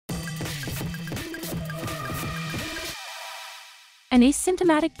An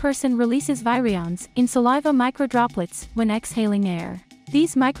asymptomatic person releases virions in saliva microdroplets when exhaling air.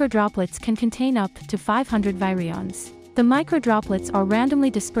 These microdroplets can contain up to 500 virions. The microdroplets are randomly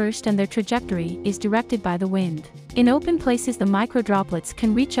dispersed and their trajectory is directed by the wind. In open places, the microdroplets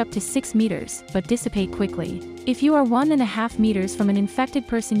can reach up to 6 meters, but dissipate quickly. If you are 1.5 meters from an infected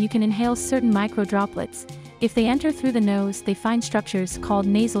person, you can inhale certain microdroplets. If they enter through the nose, they find structures called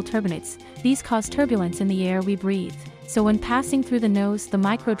nasal turbinates. These cause turbulence in the air we breathe. So when passing through the nose, the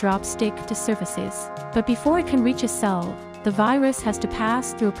microdrops stick to surfaces. But before it can reach a cell, the virus has to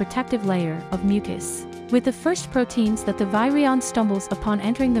pass through a protective layer of mucus. With the first proteins that the virion stumbles upon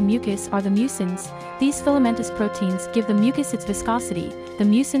entering the mucus are the mucins. These filamentous proteins give the mucus its viscosity. The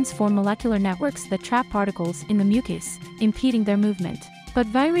mucins form molecular networks that trap particles in the mucus, impeding their movement. But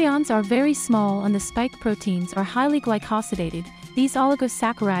virions are very small and the spike proteins are highly glycosidated. These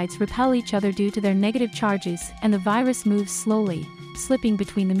oligosaccharides repel each other due to their negative charges, and the virus moves slowly, slipping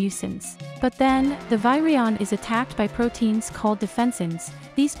between the mucins. But then, the virion is attacked by proteins called defensins.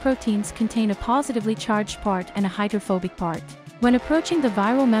 These proteins contain a positively charged part and a hydrophobic part. When approaching the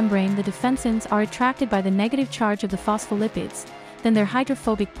viral membrane, the defensins are attracted by the negative charge of the phospholipids. Then their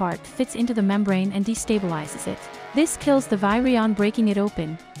hydrophobic part fits into the membrane and destabilizes it. This kills the virion, breaking it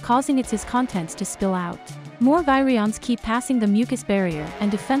open, causing its contents to spill out. More virions keep passing the mucus barrier,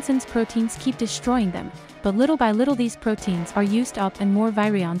 and defensins proteins keep destroying them, but little by little these proteins are used up and more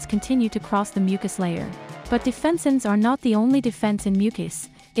virions continue to cross the mucus layer. But defensins are not the only defense in mucus.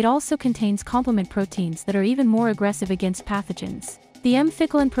 It also contains complement proteins that are even more aggressive against pathogens. The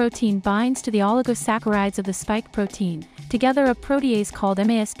amphicoline protein binds to the oligosaccharides of the spike protein. Together, a protease called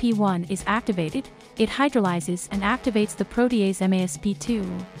MASP1 is activated. It hydrolyzes and activates the protease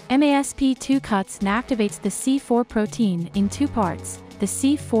MASP2. MASP2 cuts and activates the C4 protein in two parts, the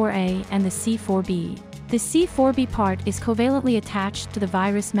C4a and the C4b. The C4b part is covalently attached to the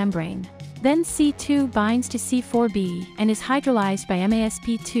virus membrane. Then C2 binds to C4b and is hydrolyzed by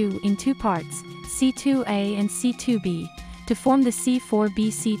MASP2 in two parts, C2a and C2b, to form the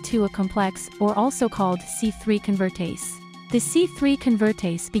C4b-C2a complex, or also called C3 convertase. The C3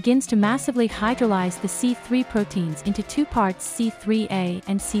 convertase begins to massively hydrolyze the C3 proteins into two parts, C3a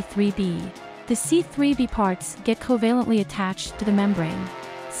and C3b. The C3b parts get covalently attached to the membrane.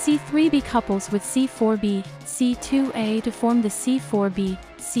 C3b couples with C4b, C2a to form the C4b,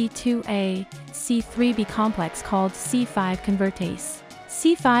 C2a, C3b complex called C5 convertase.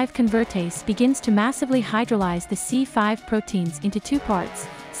 C5 convertase begins to massively hydrolyze the C5 proteins into two parts,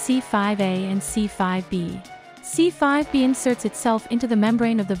 C5a and C5b. C5b inserts itself into the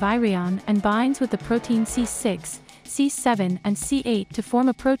membrane of the virion and binds with the protein C6, C7 and C8 to form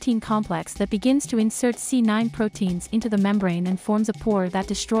a protein complex that begins to insert C9 proteins into the membrane and forms a pore that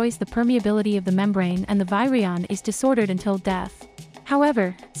destroys the permeability of the membrane, and the virion is disordered until death.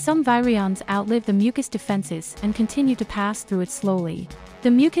 However, some virions outlive the mucus defenses and continue to pass through it slowly. The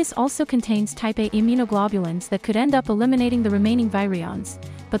mucus also contains type A immunoglobulins that could end up eliminating the remaining virions,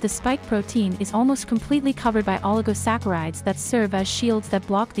 but the spike protein is almost completely covered by oligosaccharides that serve as shields that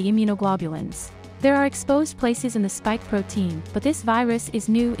block the immunoglobulins. There are exposed places in the spike protein, but this virus is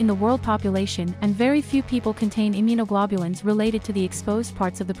new in the world population and very few people contain immunoglobulins related to the exposed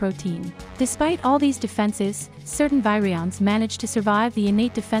parts of the protein. Despite all these defenses, certain virions manage to survive the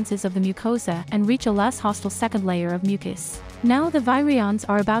innate defenses of the mucosa and reach a less hostile second layer of mucus. Now the virions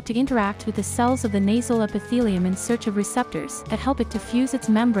are about to interact with the cells of the nasal epithelium in search of receptors that help it to fuse its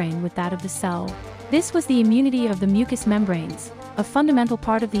membrane with that of the cell. This was the immunity of the mucous membranes, a fundamental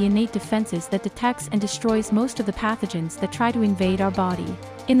part of the innate defenses that detects and destroys most of the pathogens that try to invade our body.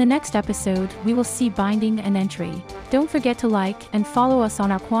 In the next episode, we will see binding and entry. Don't forget to like and follow us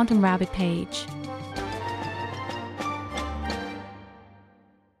on our Quantum Rabbit page.